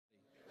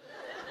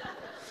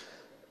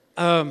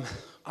Um,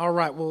 all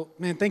right. Well,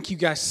 man, thank you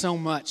guys so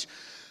much.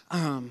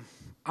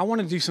 I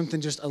want to do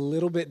something just a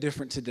little bit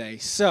different today.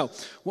 So,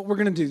 what we're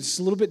going to do is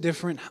a little bit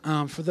different.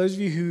 For those of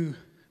you who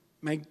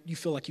make you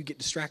feel like you get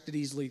distracted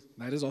easily,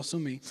 that is also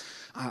me.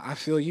 I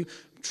feel you.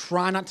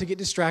 Try not to get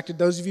distracted.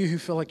 Those of you who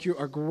feel like you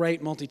are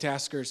great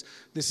multitaskers,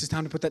 this is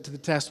time to put that to the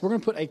test. We're going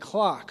to put a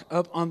clock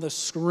up on the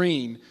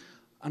screen.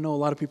 I know a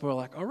lot of people are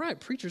like, all right,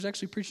 preacher's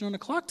actually preaching on the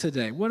clock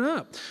today. What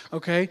up?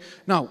 Okay.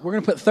 No, we're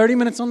going to put 30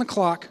 minutes on the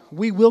clock.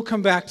 We will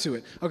come back to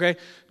it. Okay.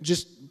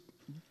 Just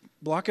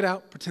block it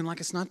out. Pretend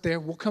like it's not there.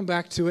 We'll come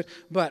back to it.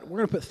 But we're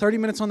going to put 30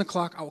 minutes on the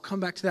clock. I will come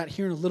back to that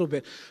here in a little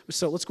bit.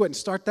 So let's go ahead and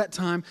start that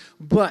time.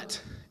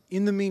 But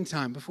in the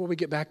meantime, before we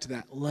get back to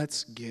that,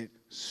 let's get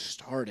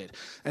started.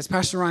 As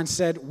Pastor Ryan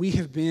said, we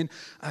have been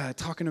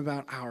talking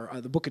about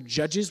the book of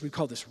Judges. We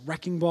call this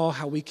wrecking ball,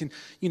 how we can,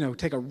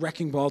 take a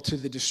wrecking ball to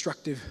the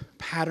destructive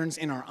patterns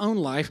in our own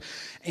life.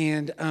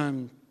 And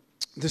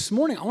this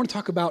morning, I want to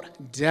talk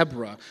about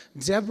Deborah.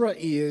 Deborah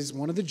is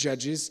one of the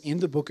judges in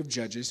the book of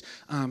Judges.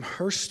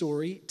 Her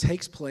story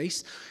takes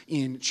place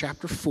in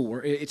chapter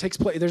 4. It takes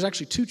place. There's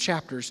actually two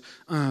chapters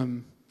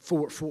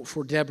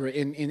for Deborah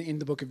in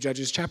the book of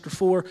Judges. Chapter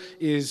 4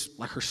 is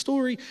like her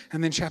story,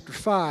 and then chapter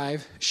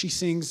 5, she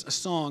sings a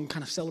song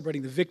kind of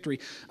celebrating the victory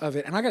of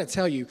it. And I got to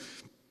tell you,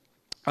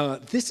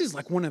 this is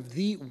like one of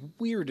the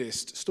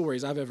weirdest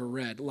stories I've ever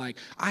read. Like,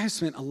 I have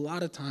spent a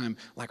lot of time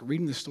like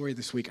reading the story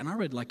this week, and I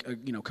read like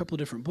a couple of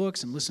different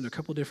books and listened to a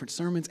couple of different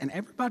sermons, and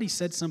everybody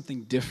said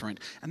something different.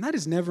 And that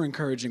is never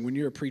encouraging when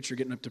you're a preacher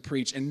getting up to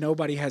preach and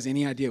nobody has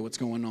any idea what's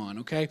going on.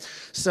 Okay,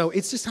 so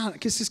it's just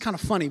kind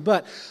of funny.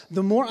 But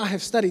the more I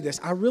have studied this,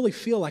 I really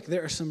feel like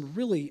there are some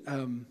really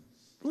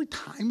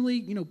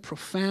timely,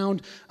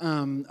 profound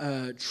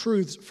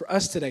truths for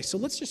us today. So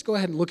let's just go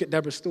ahead and look at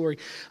Deborah's story.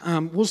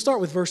 We'll start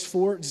with verse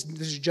 4. This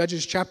is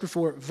Judges chapter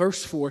 4,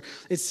 verse 4.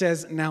 It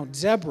says, "Now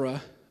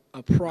Deborah,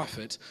 a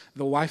prophet,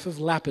 the wife of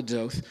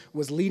Lapidoth,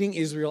 was leading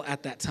Israel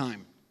at that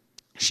time.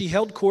 She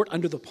held court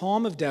under the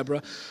palm of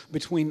Deborah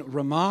between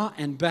Ramah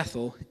and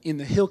Bethel in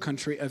the hill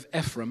country of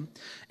Ephraim,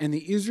 and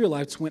the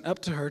Israelites went up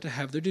to her to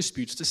have their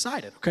disputes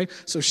decided." Okay,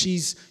 so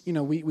she's, we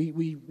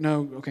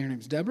know, okay, her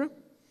name's Deborah.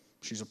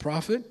 She's a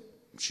prophet.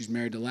 She's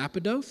married to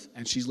Lapidoth,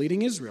 and she's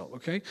leading Israel,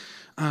 okay?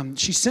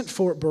 She sent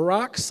for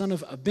Barak, son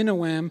of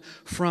Abinoam,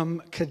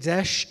 from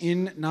Kadesh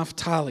in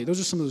Naphtali. Those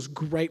are some of those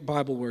great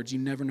Bible words you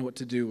never know what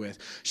to do with.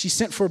 She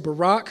sent for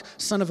Barak,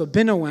 son of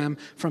Abinoam,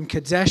 from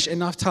Kadesh in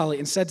Naphtali,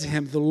 and said to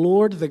him, "The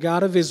Lord, the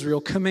God of Israel,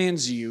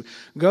 commands you,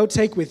 go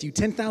take with you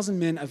 10,000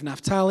 men of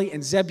Naphtali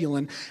and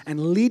Zebulun,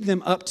 and lead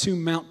them up to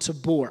Mount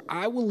Tabor.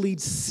 I will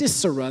lead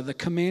Sisera, the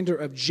commander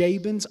of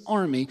Jabin's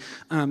army."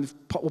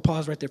 We'll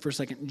pause right there for a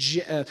second.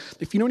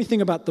 If you know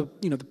anything about the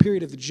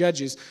period of the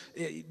Judges,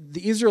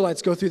 the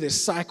Israelites go through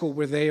this cycle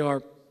where they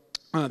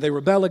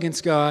rebel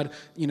against God.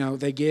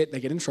 They get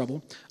in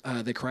trouble.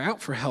 They cry out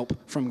for help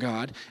from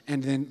God,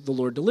 and then the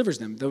Lord delivers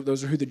them.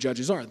 Those are who the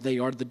judges are. They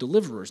are the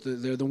deliverers.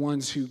 They're the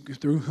ones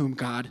through whom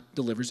God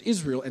delivers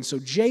Israel. And so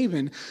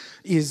Jabin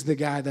is the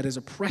guy that is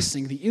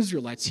oppressing the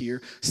Israelites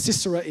here.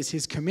 Sisera is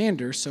his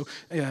commander. So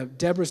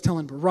Deborah's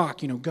telling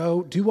Barak,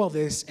 go do all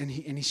this,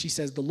 and she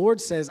says, "The Lord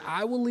says,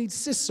 I will lead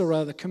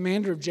Sisera, the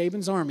commander of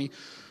Jabin's army,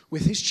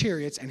 with his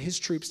chariots and his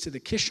troops to the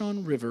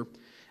Kishon River,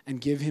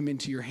 and give him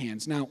into your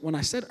hands." Now, when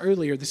I said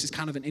earlier, this is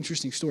kind of an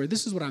interesting story,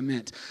 this is what I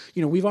meant.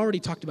 We've already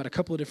talked about a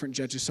couple of different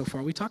judges so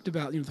far. We talked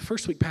about, the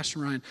first week, Pastor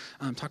Ryan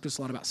talked to us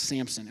a lot about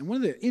Samson. And one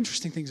of the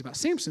interesting things about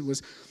Samson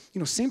was,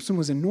 Samson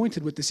was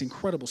anointed with this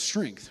incredible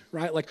strength,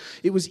 right? Like,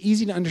 it was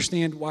easy to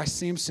understand why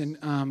Samson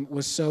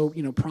was so,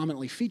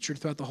 prominently featured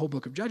throughout the whole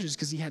book of Judges,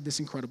 because he had this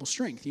incredible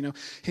strength.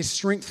 His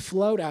strength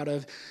flowed out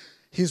of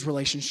his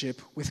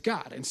relationship with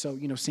God. And so,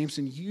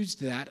 Samson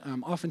used that,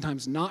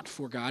 oftentimes not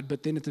for God,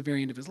 but then at the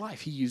very end of his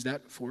life, he used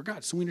that for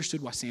God. So we understood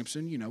why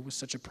Samson, was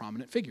such a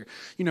prominent figure.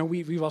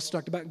 We've also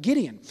talked about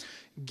Gideon.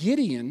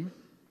 Gideon,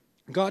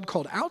 God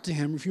called out to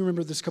him. If you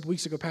remember this a couple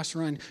weeks ago, Pastor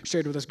Ryan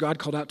shared with us, God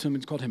called out to him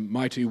and called him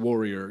mighty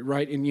warrior,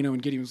 right? And,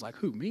 and Gideon was like,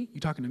 "Who, me?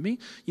 You talking to me?"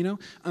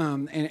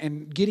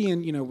 And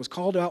Gideon, was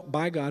called out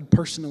by God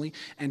personally.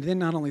 And then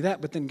not only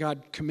that, but then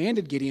God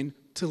commanded Gideon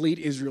to lead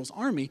Israel's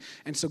army.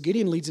 And so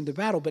Gideon leads into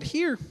battle. But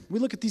here, we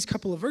look at these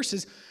couple of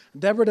verses.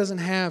 Deborah doesn't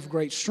have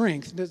great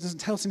strength. It doesn't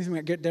tell us anything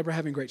about Deborah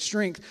having great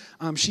strength.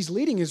 She's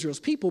leading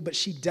Israel's people, but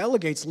she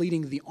delegates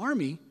leading the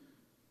army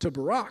to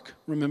Barak,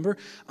 remember?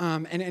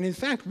 And in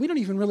fact, we don't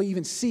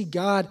even see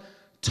God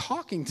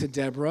talking to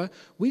Deborah.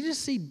 We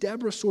just see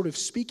Deborah sort of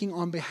speaking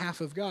on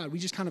behalf of God. We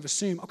just kind of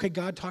assume, okay,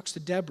 God talks to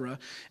Deborah,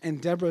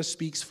 and Deborah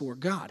speaks for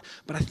God.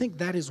 But I think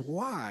that is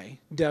why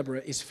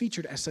Deborah is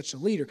featured as such a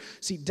leader.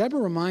 See,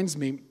 Deborah reminds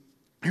me,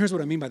 here's what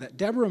I mean by that.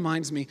 Deborah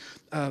reminds me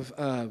of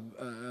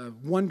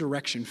One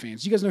Direction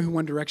fans. You guys know who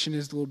One Direction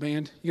is, the little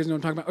band? You guys know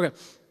what I'm talking about?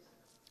 Okay.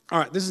 All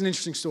right, this is an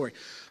interesting story.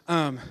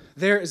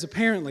 There is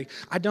apparently,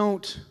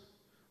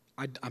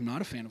 I'm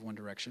not a fan of One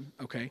Direction,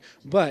 okay?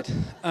 But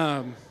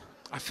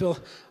I feel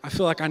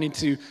like I need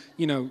to,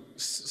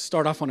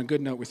 start off on a good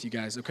note with you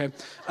guys, okay?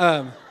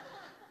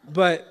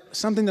 But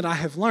something that I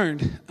have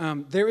learned,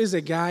 there is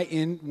a guy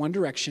in One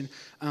Direction.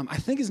 I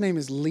think his name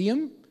is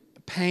Liam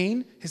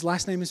Payne. His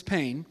last name is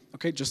Payne.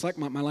 Okay, just like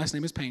my last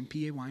name is Payne,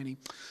 P-A-Y-N-E.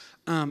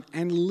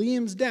 And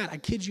Liam's dad, I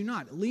kid you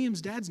not,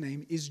 Liam's dad's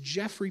name is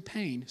Jeffrey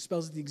Payne,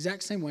 spells it the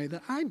exact same way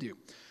that I do.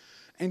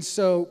 And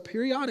so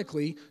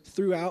periodically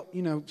throughout,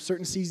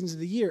 certain seasons of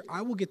the year,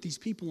 I will get these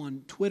people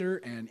on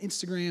Twitter and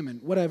Instagram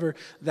and whatever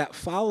that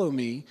follow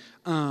me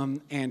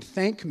and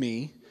thank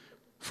me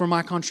for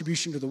my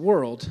contribution to the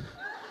world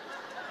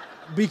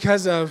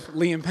because of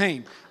Liam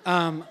Payne.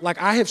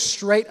 I have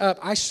straight up,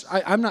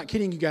 I'm not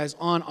kidding you guys,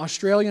 on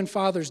Australian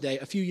Father's Day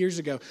a few years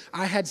ago,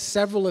 I had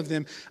several of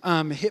them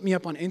hit me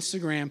up on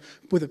Instagram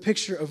with a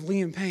picture of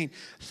Liam Payne.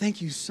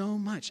 Thank you so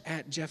much,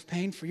 @Jeff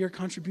Payne, for your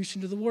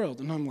contribution to the world.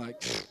 And I'm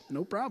like,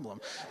 no problem.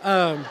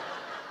 And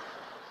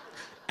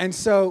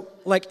so,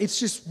 it's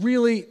just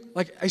really,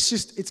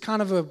 it's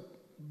kind of a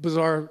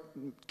bizarre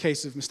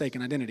case of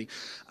mistaken identity.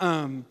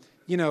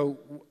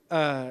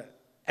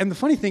 And the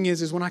funny thing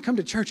is when I come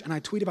to church and I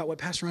tweet about what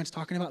Pastor Ryan's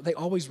talking about, they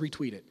always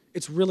retweet it.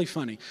 It's really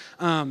funny.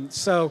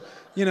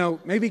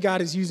 Maybe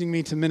God is using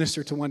me to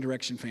minister to One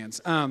Direction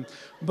fans.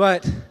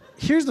 But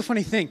here's the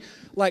funny thing.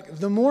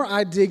 The more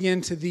I dig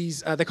into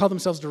these, they call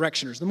themselves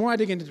Directioners. The more I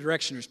dig into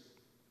Directioners,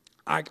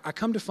 I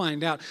come to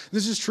find out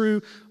this is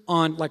true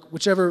on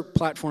whichever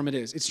platform it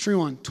is. It's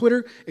true on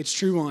Twitter. It's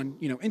true on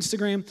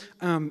Instagram.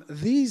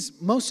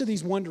 Most of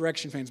these One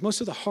Direction fans,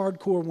 most of the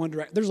hardcore One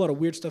Direction. There's a lot of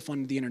weird stuff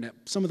on the internet.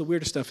 Some of the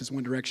weirdest stuff is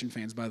One Direction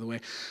fans, by the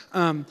way.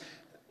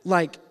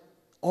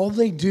 All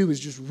they do is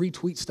just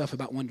retweet stuff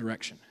about One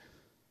Direction.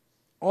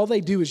 All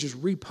they do is just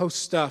repost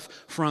stuff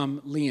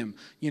from Liam.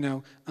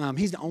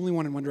 He's the only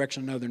one in One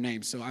Direction I know their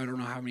names, so I don't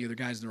know how many other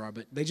guys there are,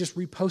 but they just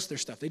repost their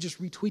stuff. They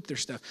just retweet their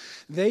stuff.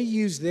 They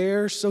use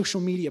their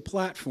social media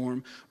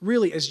platform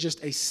really as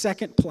just a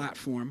second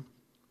platform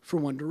for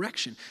One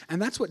Direction.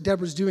 And that's what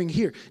Deborah's doing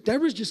here.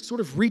 Deborah's just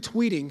sort of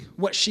retweeting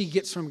what she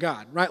gets from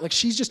God, right?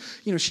 She's just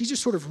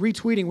sort of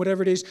retweeting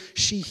whatever it is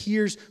she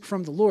hears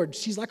from the Lord.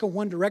 She's like a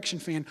One Direction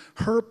fan.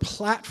 Her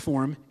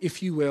platform,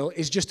 if you will,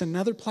 is just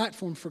another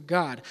platform for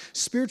God.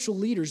 Spiritual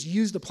leaders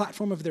use the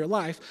platform of their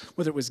life,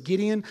 whether it was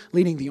Gideon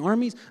leading the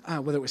armies,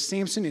 whether it was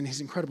Samson and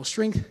his incredible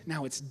strength.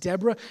 Now it's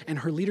Deborah and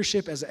her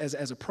leadership as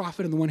a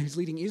prophet and the one who's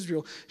leading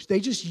Israel. They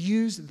just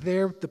use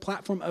the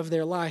platform of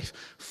their life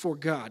for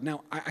God.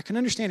 Now, I can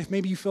understand if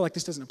maybe you feel like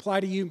this doesn't apply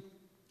to you.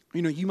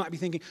 You might be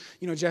thinking,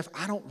 Jeff,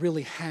 I don't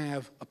really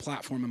have a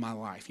platform in my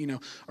life,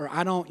 or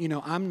I don't,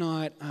 I'm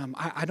not,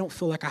 I don't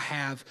feel like I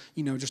have,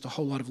 just a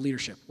whole lot of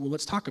leadership. Well,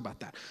 let's talk about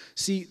that.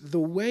 See, the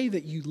way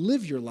that you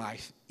live your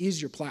life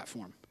is your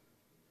platform.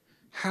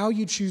 How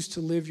you choose to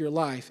live your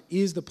life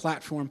is the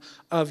platform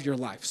of your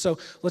life. So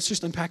let's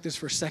just unpack this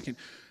for a second.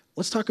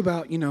 Let's talk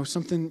about,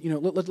 something,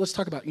 let's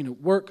talk about,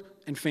 work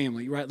and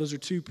family, right? Those are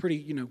two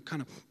pretty,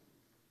 kind of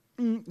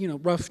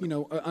roughly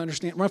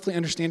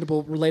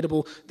understandable,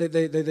 relatable.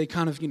 They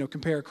kind of,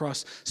 compare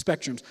across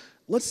spectrums.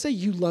 Let's say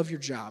you love your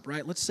job,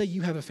 right? Let's say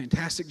you have a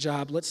fantastic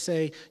job. Let's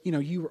say,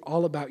 you are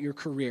all about your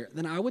career.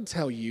 Then I would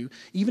tell you,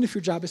 even if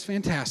your job is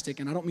fantastic,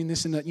 and I don't mean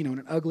this in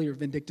an ugly or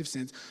vindictive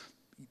sense,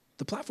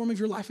 the platform of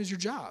your life is your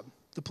job.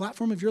 The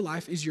platform of your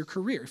life is your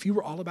career. If you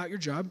were all about your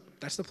job,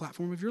 that's the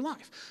platform of your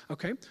life,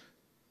 okay?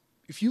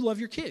 If you love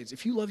your kids,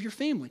 if you love your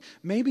family,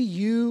 maybe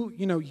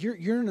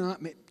you're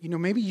not,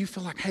 maybe you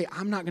feel like, hey,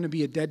 I'm not going to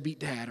be a deadbeat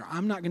dad, or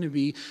I'm not going to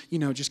be,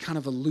 just kind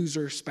of a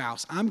loser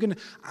spouse. I'm going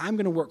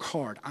to work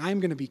hard. I'm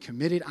going to be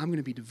committed. I'm going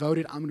to be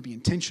devoted. I'm going to be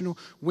intentional.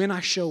 When I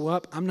show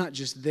up, I'm not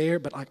just there,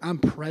 but I'm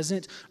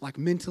present,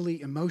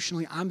 mentally,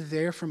 emotionally. I'm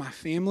there for my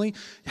family.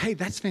 Hey,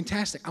 that's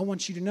fantastic. I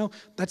want you to know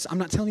I'm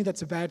not telling you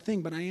that's a bad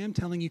thing, but I am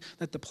telling you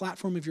that the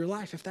platform of your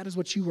life, if that is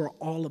what you are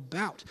all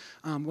about,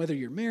 whether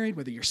you're married,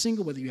 whether you're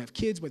single, whether you have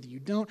kids, whether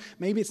you don't.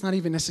 Maybe it's not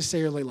even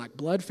necessarily like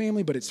blood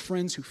family, but it's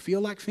friends who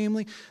feel like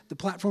family. The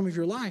platform of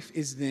your life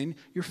is then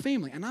your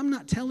family. And I'm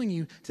not telling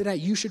you today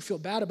you should feel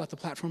bad about the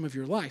platform of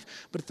your life,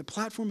 but if the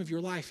platform of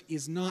your life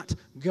is not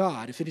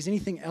God, if it is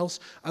anything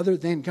else other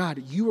than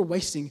God, you are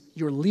wasting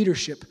your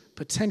leadership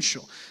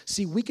potential.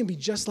 See, we can be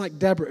just like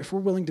Deborah if we're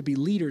willing to be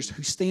leaders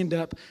who stand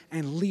up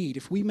and lead.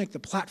 If we make the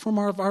platform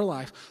of our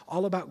life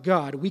all about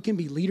God, we can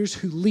be leaders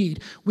who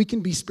lead. We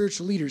can be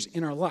spiritual leaders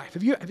in our life.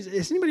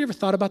 Has anybody ever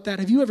thought about that?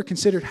 Have you ever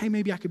considered, hey,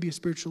 maybe I could be a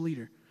spiritual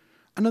leader?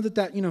 I know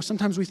that,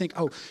 sometimes we think,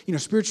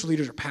 spiritual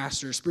leaders are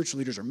pastors, spiritual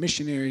leaders are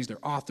missionaries,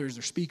 they're authors,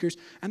 they're speakers,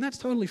 and that's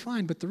totally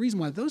fine. But the reason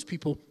why those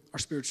people are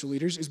spiritual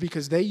leaders is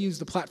because they use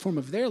the platform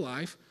of their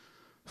life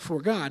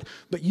for God.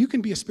 But you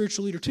can be a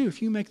spiritual leader too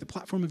if you make the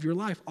platform of your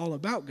life all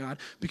about God,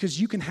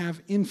 because you can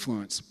have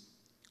influence.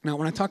 Now,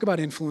 when I talk about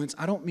influence,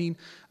 I don't mean,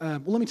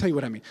 let me tell you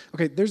what I mean.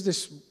 Okay, there's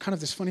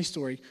this funny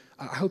story.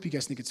 I hope you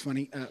guys think it's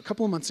funny. A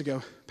couple of months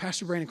ago,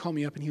 Pastor Brandon called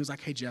me up and he was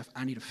like, hey, Jeff,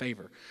 I need a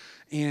favor.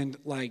 And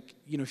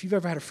if you've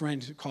ever had a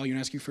friend call you and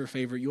ask you for a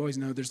favor, you always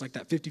know there's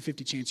that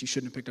 50-50 chance you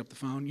shouldn't have picked up the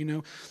phone,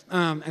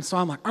 And so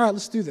I'm like, all right,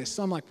 let's do this.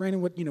 So I'm like,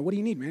 Brandon, what do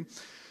you need, man?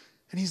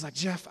 And he's like,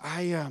 Jeff,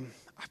 I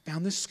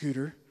found this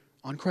scooter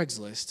on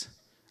Craigslist.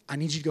 I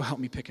need you to go help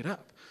me pick it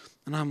up.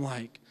 And I'm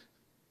like,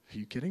 are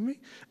you kidding me?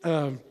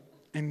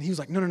 And he was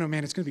like, no,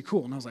 man, it's going to be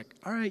cool. And I was like,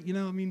 all right,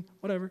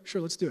 whatever, sure,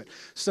 let's do it.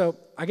 So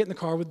I get in the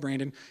car with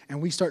Brandon,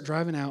 and we start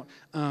driving out,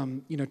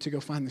 to go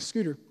find the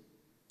scooter.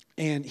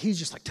 And he's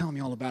just like telling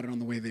me all about it on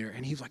the way there.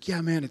 And he's like, yeah,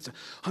 man, it's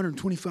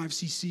 125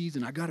 cc's,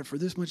 and I got it for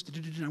this much.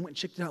 And I went and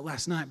checked it out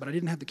last night, but I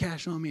didn't have the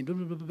cash on me. And blah,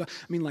 blah, blah, blah.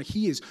 I mean, like,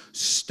 he is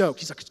stoked.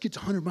 He's like, it gets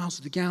 100 miles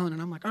to the gallon.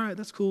 And I'm like, all right,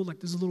 that's cool. Like,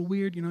 this is a little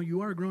weird.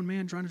 You are a grown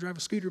man trying to drive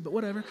a scooter, but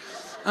whatever.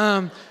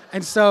 And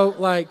so,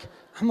 like,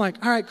 I'm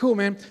like, all right, cool,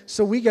 man.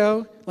 So we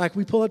go, like,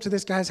 we pull up to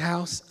this guy's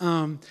house,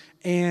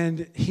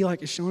 and he,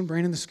 like, is showing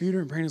Brandon the scooter,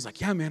 and Brandon's like,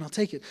 yeah, man, I'll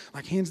take it.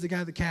 Like, hands the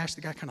guy the cash.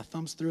 The guy kind of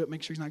thumbs through it,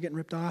 make sure he's not getting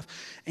ripped off.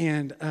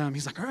 And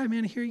he's like, all right,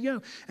 man, here you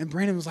go. And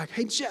Brandon was like,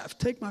 hey, Jeff,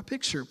 take my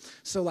picture.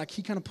 So, like,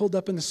 he kind of pulled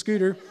up in the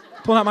scooter,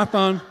 pulled out my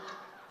phone,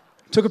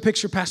 took a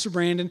picture of Pastor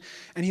Brandon,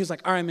 and he was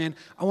like, all right, man,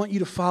 I want you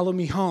to follow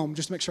me home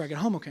just to make sure I get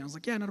home okay. I was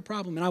like, yeah, not a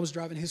problem. And I was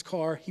driving his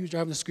car. He was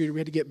driving the scooter. We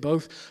had to get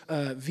both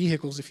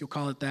vehicles, if you'll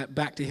call it that,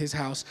 back to his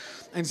house.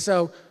 And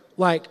so,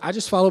 like, I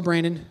just followed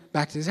Brandon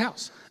back to his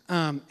house.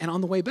 And on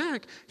the way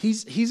back,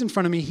 he's in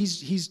front of me.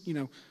 He's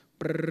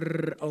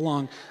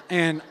along.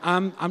 And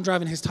I'm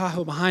driving his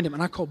Tahoe behind him,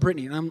 and I call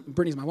Brittany, and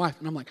Brittany's my wife.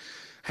 And I'm like,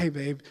 hey,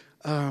 babe,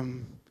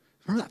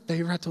 remember that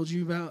favor I told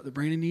you about that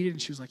Brandon needed?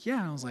 And she was like, yeah.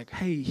 And I was like,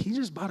 hey, he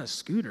just bought a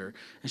scooter.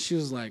 And she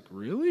was like,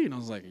 really? And I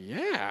was like,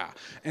 yeah.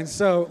 And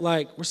so,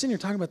 like, we're sitting here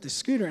talking about this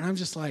scooter, and I'm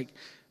just like,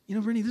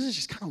 Brittany, this is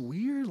just kind of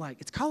weird.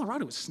 Like, it's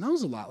Colorado. It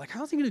snows a lot. Like,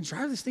 how is he going to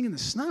drive this thing in the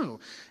snow?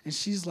 And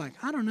she's like,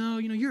 I don't know.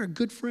 You're a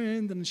good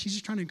friend. And she's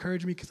just trying to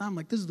encourage me because I'm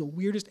like, this is the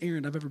weirdest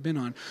errand I've ever been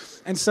on.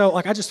 And so,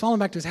 like, I just follow him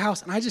back to his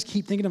house, and I just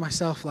keep thinking to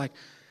myself, like,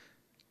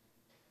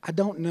 I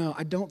don't know.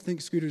 I don't think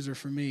scooters are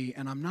for me,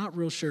 and I'm not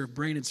real sure if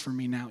Brandon's for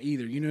me now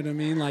either. You know what I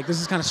mean? Like, this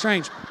is kind of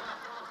strange.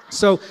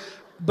 So,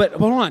 but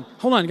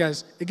hold on,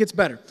 guys. It gets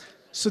better.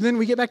 So then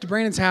we get back to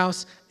Brandon's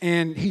house,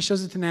 and he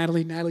shows it to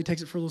Natalie. Natalie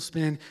takes it for a little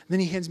spin. And then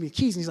he hands me the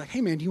keys, and he's like,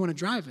 hey, man, do you want to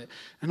drive it?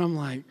 And I'm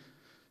like,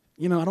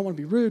 I don't want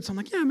to be rude. So I'm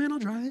like, yeah, man, I'll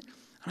drive it.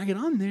 And I get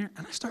on there,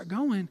 and I start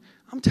going.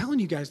 I'm telling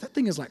you guys, that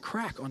thing is like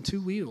crack on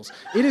two wheels.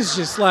 It is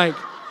just like,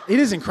 it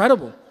is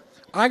incredible.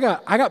 I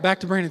got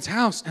back to Brandon's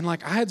house, and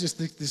like I had just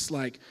this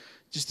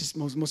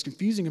most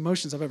confusing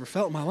emotions I've ever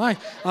felt in my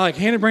life. I like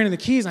handed Brandon the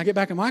keys, and I get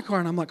back in my car,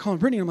 and I'm like calling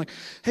Brittany. I'm like,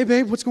 hey,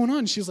 babe, what's going on?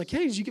 And she was like,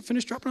 hey, did you get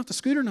finished dropping off the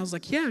scooter? And I was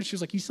like, yeah. And she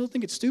was like, you still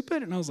think it's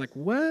stupid? And I was like,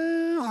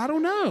 well, I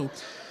don't know.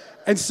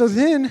 And so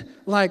then,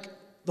 like,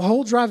 the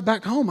whole drive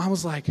back home, I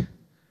was like,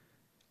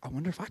 I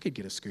wonder if I could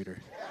get a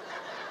scooter.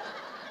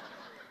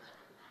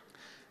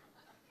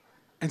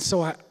 And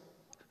so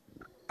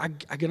I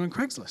get on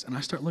Craigslist, and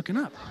I start looking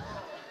up.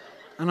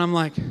 And I'm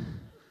like,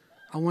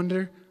 I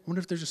wonder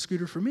if there's a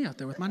scooter for me out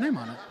there with my name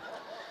on it.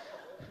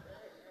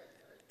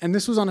 And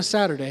this was on a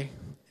Saturday.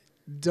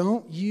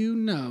 Don't you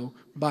know,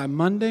 by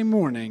Monday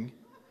morning,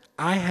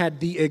 I had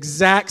the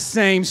exact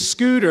same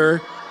scooter.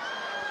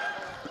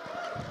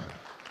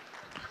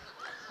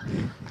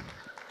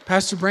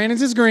 Pastor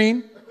Brandon's is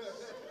green.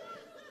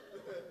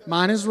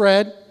 Mine is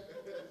red.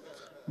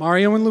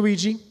 Mario and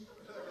Luigi.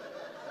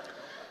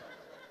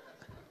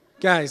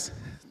 Guys,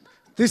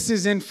 this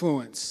is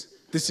influence.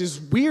 This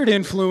is weird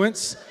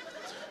influence,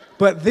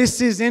 but this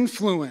is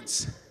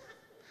influence.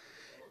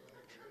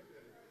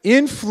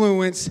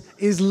 Influence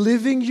is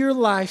living your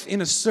life in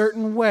a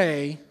certain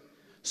way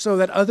so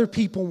that other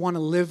people want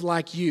to live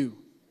like you.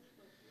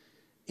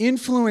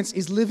 Influence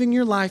is living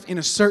your life in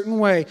a certain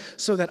way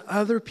so that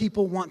other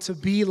people want to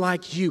be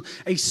like you.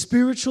 A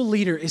spiritual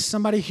leader is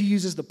somebody who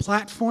uses the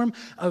platform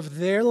of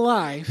their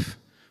life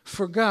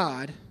for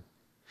God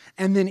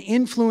and then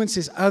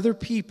influences other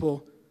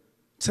people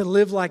to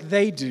live like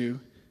they do,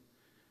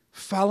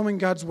 following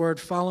God's word,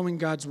 following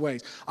God's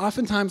ways.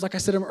 Oftentimes, like I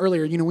said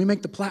earlier, we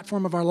make the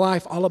platform of our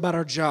life all about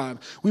our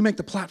job. We make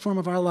the platform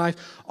of our life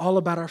all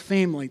about our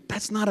family.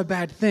 That's not a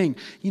bad thing.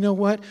 You know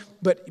what?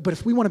 But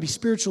if we want to be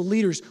spiritual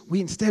leaders,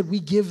 we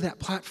give that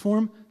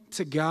platform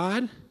to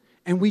God,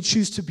 and we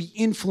choose to be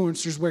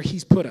influencers where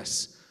He's put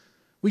us.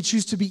 We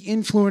choose to be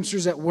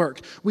influencers at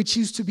work. We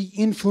choose to be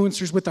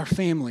influencers with our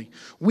family.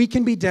 We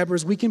can be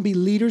Deborahs. We can be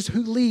leaders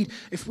who lead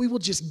if we will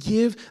just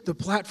give the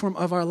platform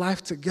of our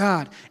life to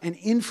God and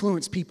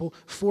influence people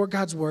for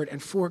God's word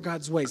and for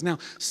God's ways. Now,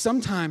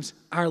 sometimes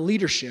our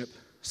leadership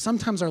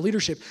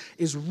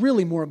is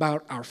really more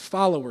about our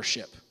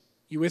followership.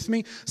 You with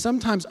me?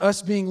 Sometimes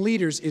us being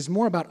leaders is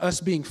more about us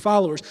being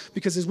followers,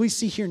 because as we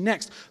see here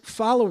next,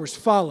 followers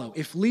follow.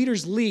 If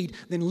leaders lead,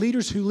 then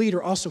leaders who lead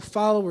are also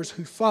followers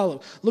who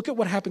follow. Look at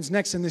what happens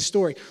next in this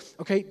story.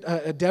 Okay,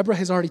 Deborah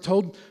has already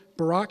told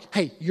Barak,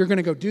 hey, you're going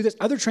to go do this.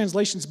 Other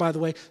translations, by the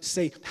way,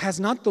 say, has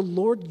not the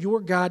Lord your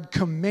God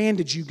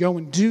commanded you go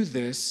and do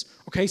this?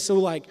 Okay,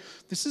 so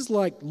this is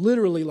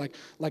literally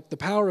like the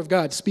power of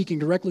God speaking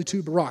directly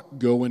to Barak,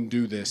 go and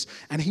do this.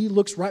 And he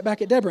looks right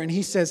back at Deborah and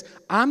he says,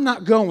 I'm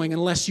not going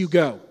unless you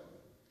go.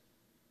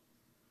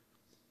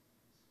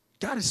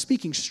 God is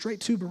speaking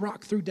straight to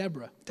Barak through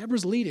Deborah.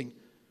 Deborah's leading,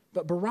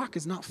 but Barak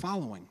is not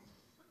following.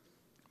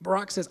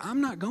 Barak says, I'm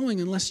not going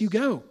unless you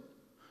go.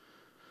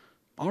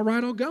 All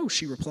right, I'll go,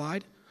 she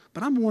replied,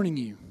 but I'm warning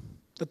you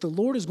that the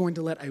Lord is going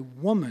to let a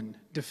woman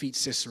defeat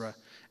Sisera,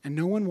 and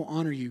no one will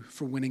honor you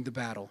for winning the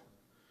battle.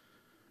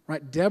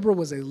 Right? Deborah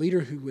was a leader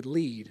who would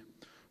lead,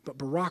 but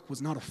Barak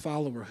was not a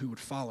follower who would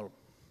follow.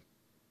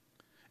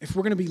 If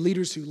we're going to be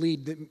leaders who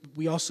lead, then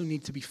we also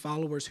need to be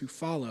followers who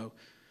follow.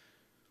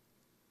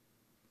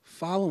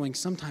 Following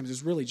sometimes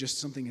is really just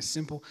something as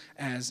simple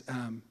as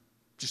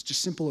just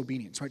simple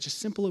obedience, right? Just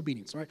simple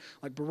obedience, right?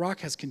 Like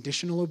Barak has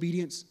conditional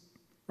obedience,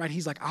 right?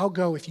 He's like, I'll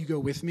go if you go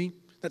with me.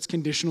 That's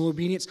conditional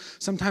obedience.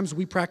 Sometimes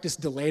we practice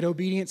delayed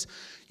obedience.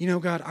 You know,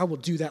 God, I will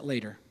do that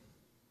later.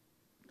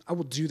 I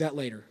will do that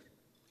later.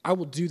 I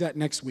will do that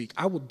next week.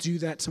 I will do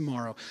that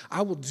tomorrow.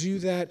 I will do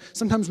that.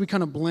 Sometimes we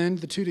kind of blend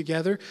the two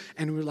together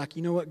and we're like,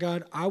 you know what,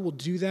 God, I will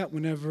do that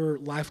whenever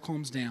life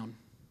calms down.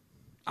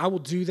 I will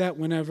do that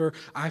whenever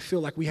I feel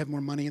like we have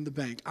more money in the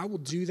bank. I will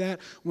do that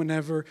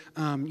whenever,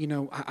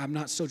 I'm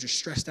not so just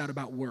stressed out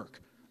about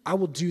work. I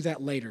will do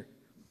that later.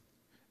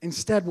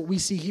 Instead, what we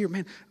see here,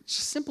 man,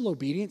 just simple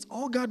obedience.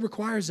 All God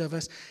requires of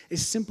us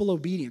is simple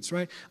obedience,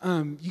 right?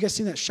 You guys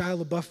seen that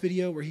Shia LaBeouf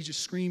video where he just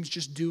screams,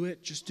 just do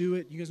it, just do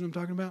it? You guys know what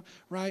I'm talking about,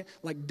 right?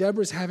 Like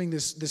Deborah's having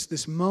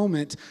this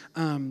moment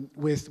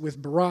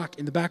with Barak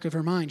in the back of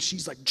her mind.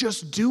 She's like,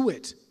 just do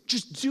it,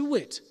 just do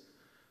it.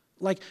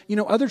 Like,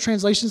 other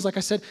translations, like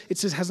I said, it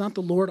says, has not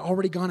the Lord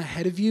already gone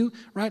ahead of you,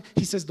 right?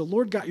 He says, the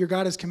Lord your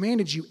God has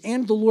commanded you,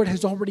 and the Lord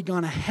has already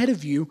gone ahead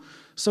of you.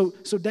 So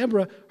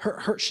Deborah,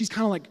 she's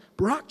kind of like,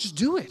 Barak, just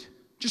do it.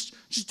 Just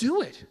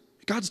do it.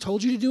 God's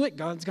told you to do it.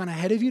 God's gone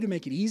ahead of you to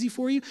make it easy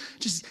for you.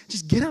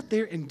 Just get out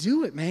there and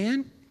do it,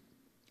 man.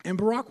 And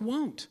Barak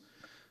won't.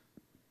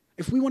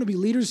 If we want to be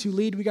leaders who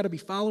lead, we got to be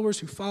followers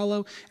who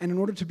follow. And in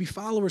order to be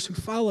followers who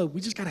follow, we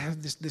just got to have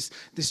this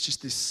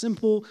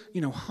simple,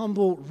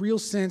 humble, real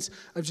sense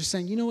of just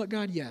saying, you know what,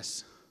 God,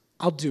 yes,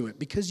 I'll do it.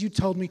 Because you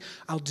told me,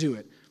 I'll do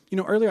it.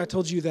 Earlier I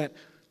told you that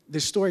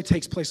this story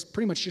takes place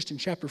pretty much just in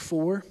chapter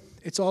 4.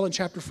 It's all in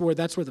chapter 4.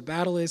 That's where the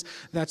battle is.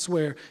 That's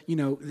where,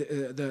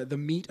 the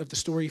meat of the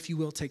story, if you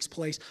will, takes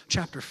place.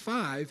 Chapter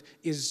 5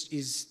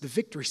 is the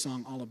victory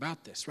song all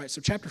about this, right?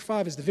 So chapter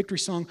 5 is the victory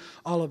song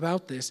all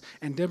about this.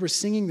 And Deborah's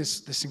singing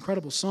this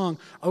incredible song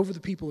over the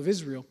people of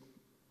Israel.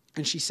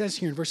 And she says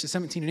here in verses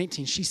 17 and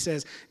 18, she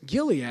says,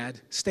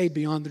 Gilead stayed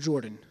beyond the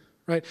Jordan.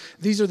 Right?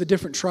 These are the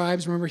different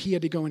tribes. Remember, he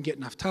had to go and get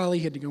Naphtali.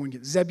 He had to go and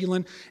get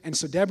Zebulun. And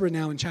so Deborah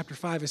now in chapter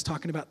 5 is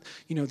talking about,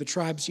 the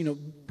tribes,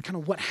 kind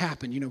of what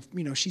happened.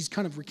 She's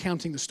kind of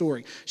recounting the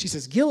story. She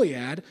says,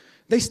 Gilead,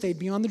 they stayed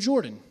beyond the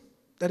Jordan.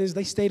 That is,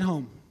 they stayed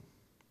home.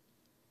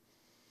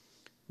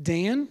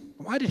 Dan,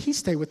 why did he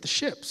stay with the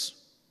ships?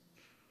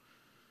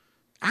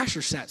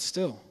 Asher sat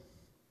still.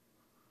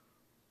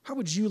 How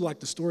would you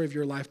like the story of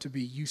your life to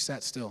be you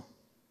sat still?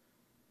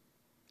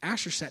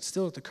 Asher sat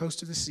still at the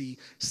coast of the sea,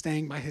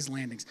 staying by his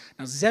landings.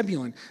 Now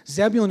Zebulun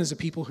is a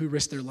people who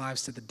risk their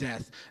lives to the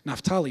death.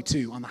 Naphtali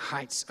too, on the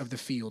heights of the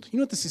field. You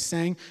know what this is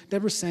saying?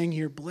 Deborah's saying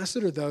here,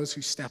 blessed are those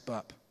who step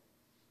up.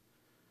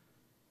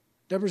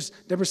 Deborah's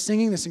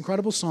singing this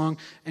incredible song,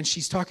 and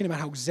she's talking about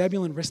how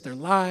Zebulun risked their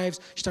lives.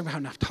 She's talking about how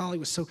Naphtali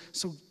was so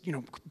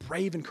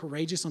brave and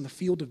courageous on the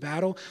field of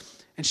battle.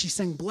 And she's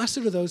saying, blessed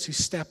are those who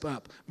step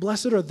up.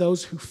 Blessed are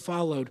those who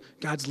followed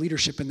God's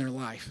leadership in their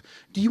life.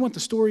 Do you want the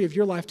story of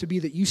your life to be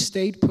that you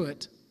stayed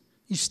put,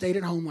 you stayed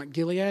at home like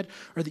Gilead,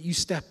 or that you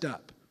stepped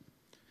up?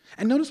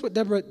 And notice what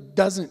Deborah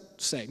doesn't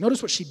say.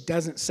 Notice what she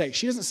doesn't say.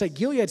 She doesn't say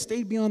Gilead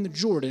stayed beyond the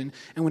Jordan,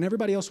 and when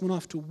everybody else went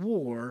off to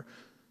war,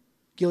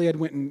 Gilead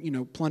went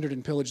and, plundered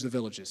and pillaged the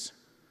villages.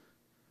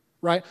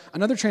 Right?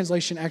 Another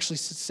translation actually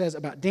says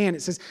about Dan,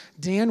 it says,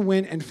 Dan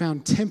went and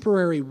found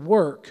temporary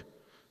work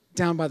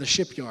down by the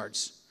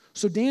shipyards.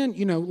 So Dan,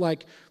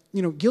 Gilead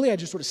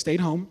just sort of stayed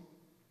home,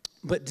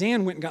 but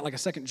Dan went and got like a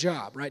second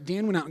job, right?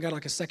 Dan went out and got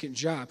like a second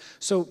job.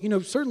 So,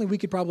 certainly we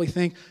could probably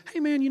think, hey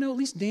man, at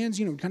least Dan's,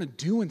 kind of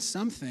doing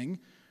something,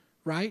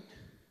 right?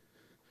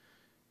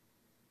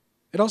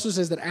 It also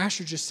says that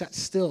Asher just sat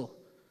still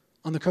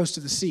on the coast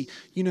of the sea.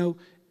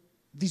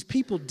 These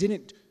people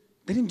didn't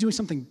do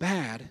something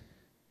bad.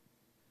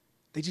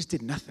 They just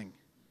did nothing.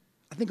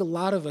 I think a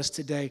lot of us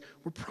today,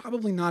 we're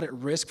probably not at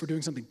risk for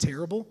doing something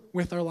terrible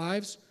with our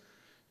lives,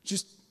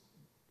 just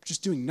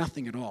doing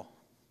nothing at all.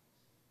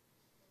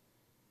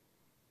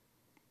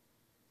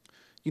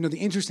 The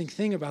interesting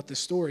thing about this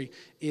story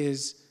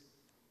is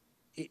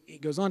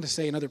it goes on to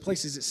say in other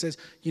places, it says,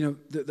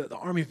 the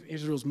army of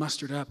Israel is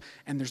mustered up,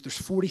 and there's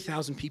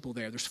 40,000 people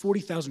there. There's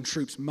 40,000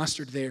 troops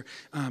mustered there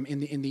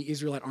in the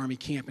Israelite army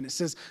camp. And it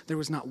says there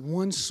was not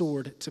one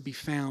sword to be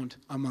found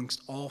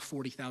amongst all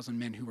 40,000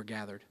 men who were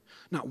gathered.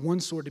 Not one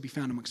sword to be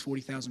found amongst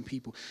 40,000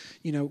 people.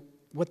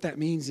 What that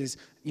means is,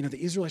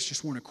 the Israelites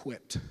just weren't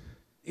equipped.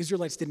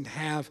 Israelites didn't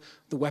have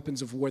the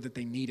weapons of war that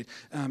they needed.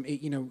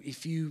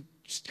 If you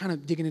just kind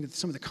of digging into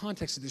some of the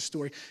context of this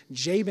story,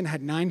 Jabin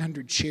had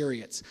 900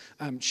 chariots.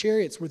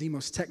 Chariots were the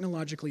most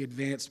technologically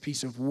advanced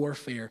piece of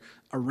warfare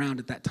around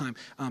at that time.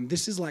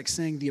 This is like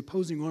saying the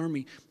opposing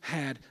army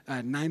had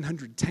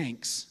 900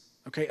 tanks.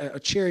 Okay, a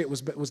chariot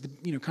was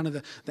the kind of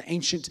the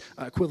ancient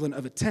equivalent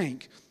of a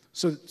tank.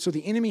 So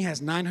the enemy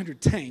has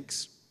 900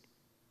 tanks,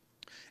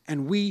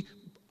 and we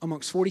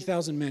amongst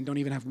 40,000 men don't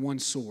even have one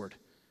sword.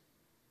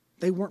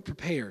 They weren't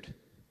prepared.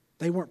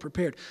 They weren't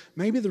prepared.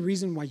 Maybe the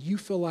reason why you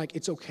feel like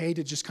it's okay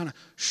to just kind of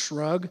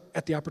shrug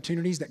at the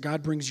opportunities that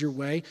God brings your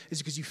way is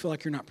because you feel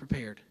like you're not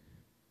prepared.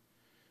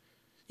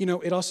 You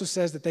know, it also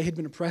says that they had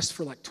been oppressed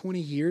for like 20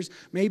 years.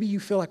 Maybe you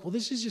feel like, well,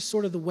 this is just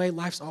sort of the way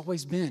life's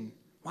always been.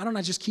 Why don't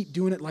I just keep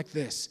doing it like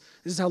this?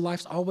 This is how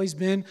life's always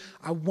been.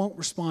 I won't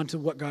respond to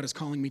what God is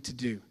calling me to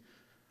do.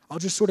 I'll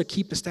just sort of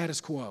keep the status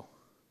quo.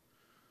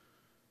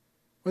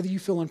 Whether you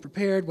feel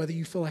unprepared, whether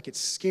you feel like it's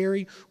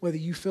scary, whether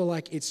you feel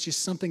like it's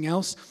just something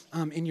else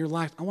in your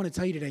life, I want to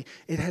tell you today,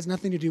 it has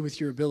nothing to do with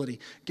your ability.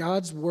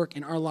 God's work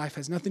in our life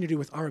has nothing to do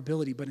with our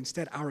ability, but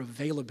instead our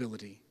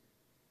availability.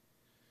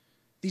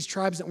 These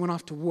tribes that went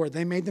off to war,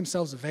 they made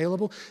themselves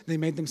available, they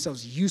made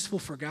themselves useful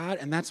for God,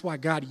 and that's why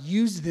God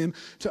used them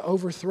to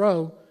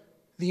overthrow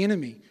the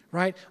enemy,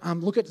 right?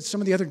 Look at some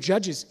of the other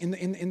judges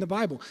in the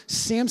Bible.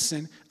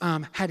 Samson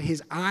had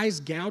his eyes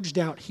gouged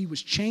out. He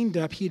was chained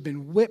up. He had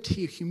been whipped.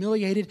 He had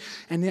humiliated,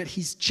 and yet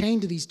he's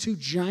chained to these two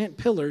giant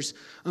pillars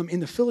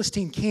in the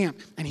Philistine camp,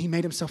 and he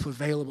made himself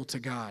available to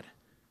God.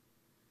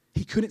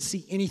 He couldn't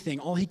see anything.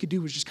 All he could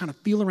do was just kind of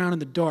feel around in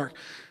the dark.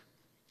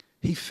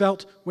 He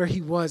felt where he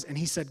was, and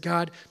he said,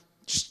 God,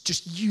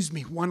 just use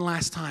me one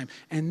last time.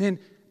 And then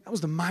that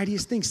was the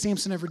mightiest thing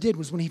Samson ever did,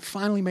 was when he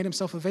finally made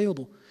himself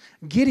available.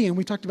 Gideon,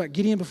 we talked about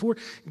Gideon before.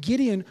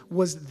 Gideon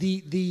was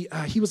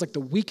he was like the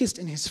weakest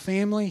in his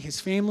family. His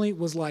family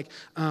was like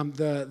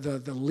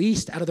the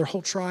least out of their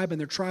whole tribe, and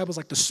their tribe was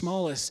like the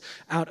smallest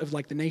out of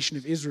like the nation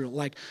of Israel.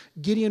 Like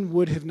Gideon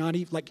would have not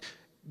even, like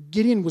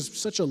Gideon was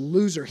such a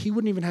loser, he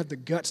wouldn't even have the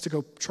guts to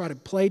go try to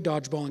play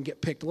dodgeball and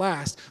get picked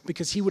last,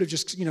 because he would have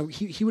just,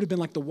 he would have been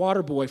like the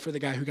water boy for the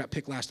guy who got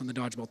picked last on the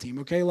dodgeball team,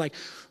 okay?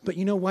 But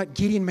you know what?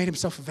 Gideon made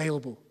himself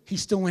available. He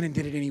still went and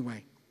did it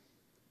anyway.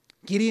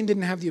 Gideon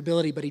didn't have the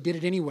ability, but he did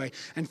it anyway.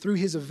 And through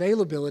his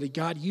availability,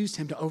 God used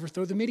him to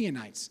overthrow the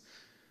Midianites.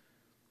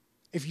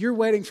 If you're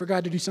waiting for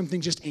God to do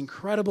something just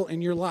incredible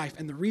in your life,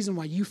 and the reason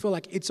why you feel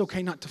like it's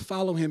okay not to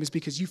follow him is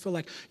because you feel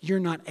like you're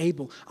not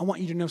able, I want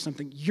you to know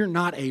something. You're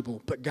not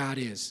able, but God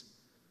is.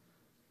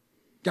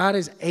 God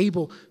is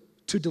able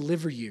to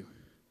deliver you,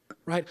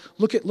 right?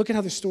 Look at how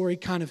the story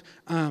kind of,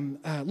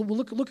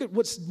 look at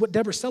what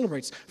Deborah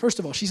celebrates. First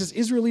of all, she says,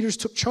 Israel leaders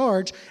took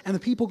charge, and the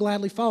people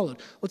gladly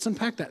followed. Let's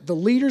unpack that. The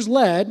leaders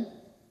led,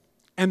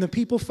 and the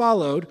people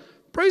followed.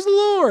 Praise the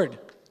Lord.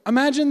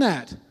 Imagine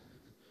that.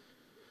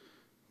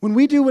 When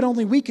we do what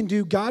only we can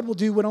do, God will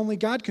do what only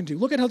God can do.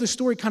 Look at how the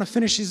story kind of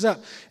finishes up.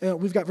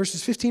 We've got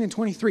verses 15 and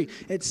 23.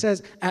 It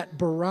says, at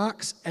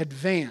Barak's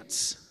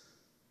advance.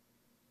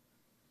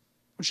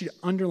 I want you to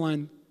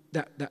underline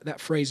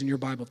that phrase in your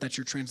Bible, if that's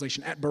your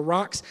translation. At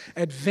Barak's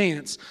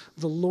advance,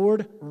 the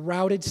Lord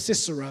routed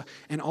Sisera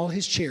and all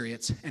his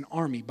chariots and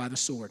army by the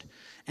sword.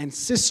 And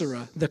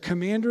Sisera, the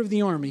commander of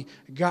the army,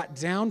 got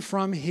down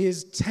from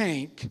his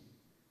tank,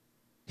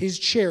 his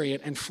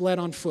chariot, and fled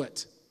on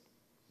foot.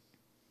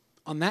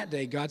 On that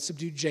day, God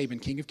subdued Jabin,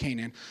 king of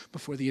Canaan,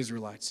 before the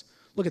Israelites.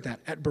 Look at that.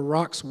 At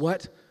Barak's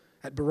what?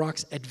 At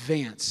Barak's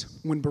advance.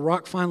 When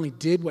Barak finally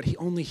did what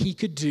only he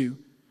could do,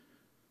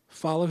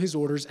 follow his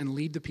orders and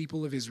lead the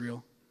people of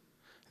Israel,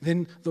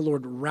 then the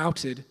Lord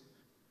routed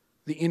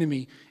the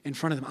enemy in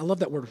front of them. I love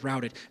that word,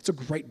 routed. It's a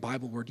great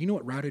Bible word. You know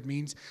what routed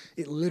means?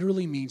 It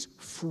literally means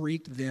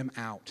freaked them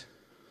out.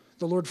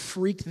 The Lord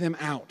freaked them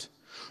out.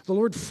 The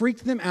Lord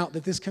freaked them out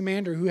that this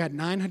commander who had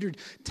 900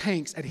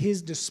 tanks at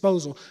his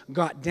disposal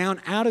got down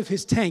out of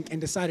his tank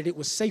and decided it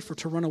was safer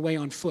to run away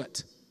on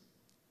foot.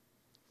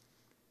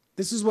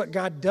 This is what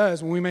God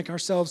does when we make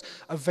ourselves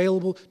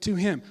available to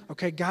him.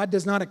 Okay, God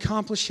does not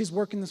accomplish his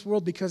work in this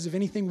world because of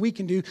anything we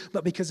can do,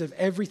 but because of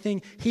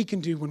everything he can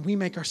do when we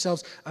make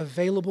ourselves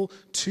available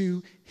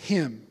to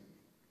him.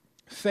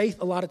 Faith,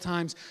 a lot of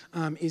times,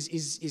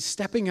 is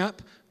stepping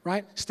up,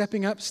 right?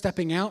 Stepping up,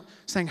 stepping out,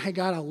 saying, hey,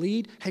 God, I'll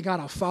lead. Hey, God,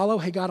 I'll follow.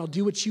 Hey, God, I'll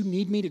do what you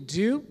need me to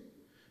do,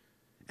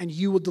 and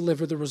you will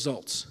deliver the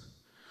results.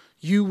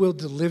 You will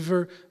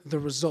deliver the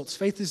results.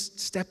 Faith is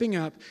stepping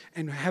up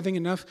and having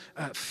enough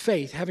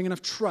faith, having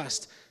enough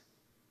trust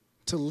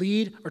to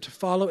lead or to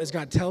follow as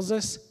God tells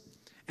us,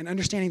 and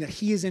understanding that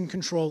he is in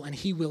control and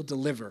he will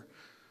deliver.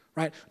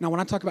 Right? Now, when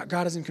I talk about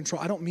God is in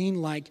control, I don't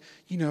mean like,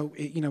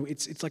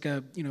 it's like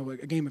a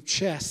game of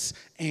chess,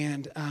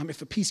 and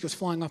if a piece goes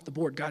flying off the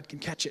board, God can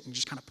catch it and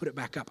just kind of put it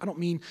back up.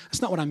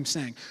 That's not what I'm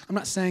saying. I'm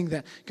not saying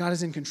that God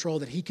is in control,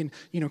 that he can,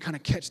 kind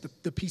of catch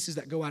the pieces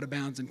that go out of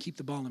bounds and keep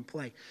the ball in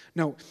play.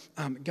 No,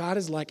 God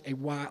is like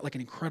an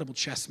incredible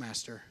chess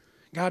master.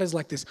 God is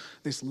like this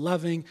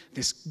loving,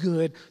 this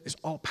good, this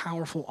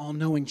all-powerful,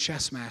 all-knowing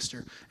chess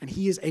master, and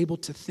he is able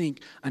to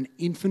think an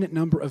infinite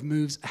number of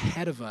moves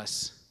ahead of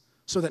us,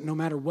 so that no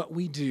matter what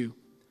we do,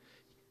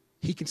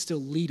 he can still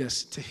lead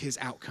us to his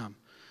outcome.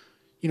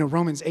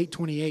 Romans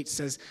 8:28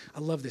 says, I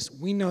love this,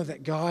 we know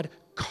that God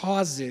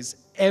causes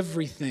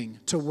everything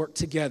to work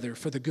together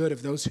for the good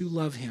of those who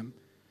love him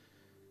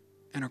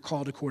and are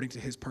called according to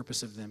his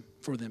purpose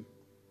for them.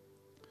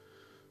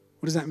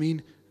 What does that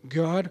mean?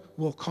 God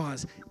will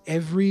cause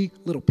every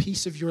little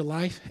piece of your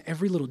life,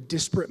 every little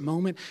disparate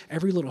moment,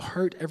 every little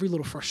hurt, every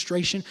little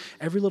frustration,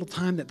 every little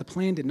time that the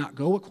plan did not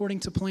go according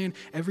to plan,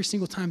 every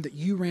single time that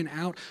you ran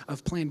out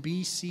of plan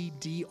B, C,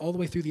 D, all the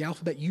way through the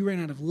alphabet, you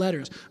ran out of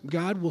letters,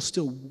 God will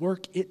still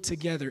work it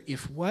together.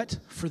 If what?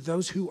 For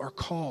those who are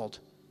called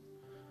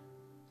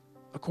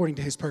according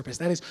to his purpose.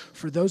 That is,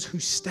 for those who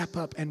step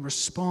up and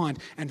respond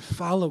and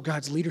follow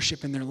God's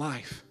leadership in their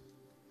life.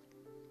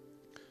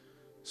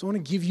 So I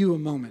want to give you a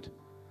moment.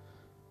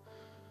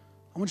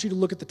 I want you to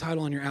look at the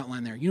title on your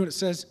outline there. You know what it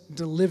says?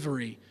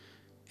 Delivery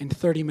in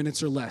 30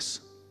 minutes or less.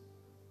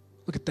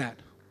 Look at that.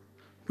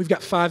 We've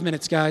got 5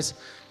 minutes, guys.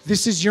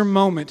 This is your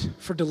moment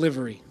for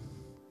delivery.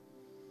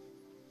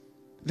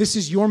 This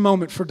is your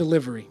moment for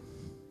delivery.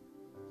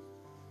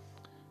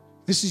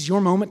 This is your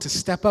moment to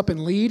step up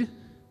and lead.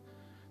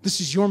 This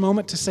is your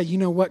moment to say, you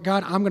know what,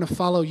 God, I'm going to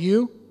follow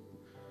you.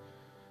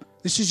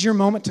 This is your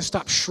moment to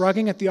stop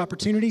shrugging at the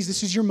opportunities.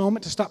 This is your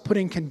moment to stop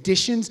putting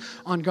conditions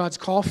on God's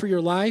call for your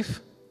life.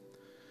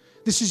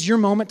 This is your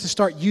moment to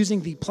start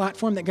using the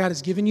platform that God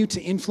has given you to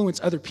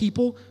influence other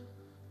people.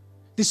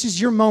 This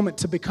is your moment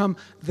to become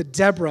the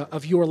Deborah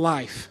of your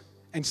life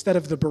instead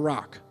of the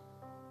Barak.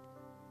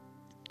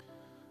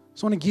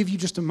 So I want to give you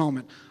just a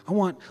moment. We're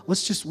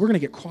going to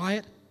get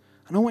quiet.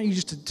 And I want you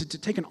just to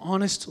take an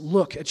honest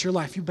look at your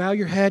life. You bow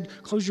your head,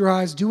 close your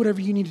eyes, do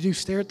whatever you need to do,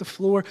 stare at the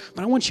floor.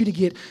 But I want you to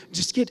get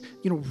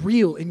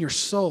real in your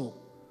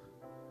soul.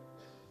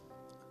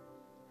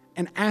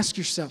 And ask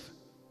yourself,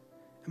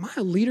 am I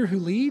a leader who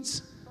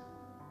leads?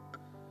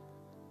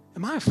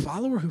 Am I a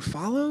follower who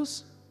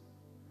follows?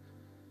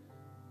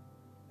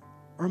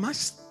 Or am I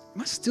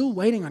still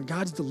waiting on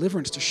God's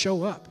deliverance to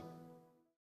show up?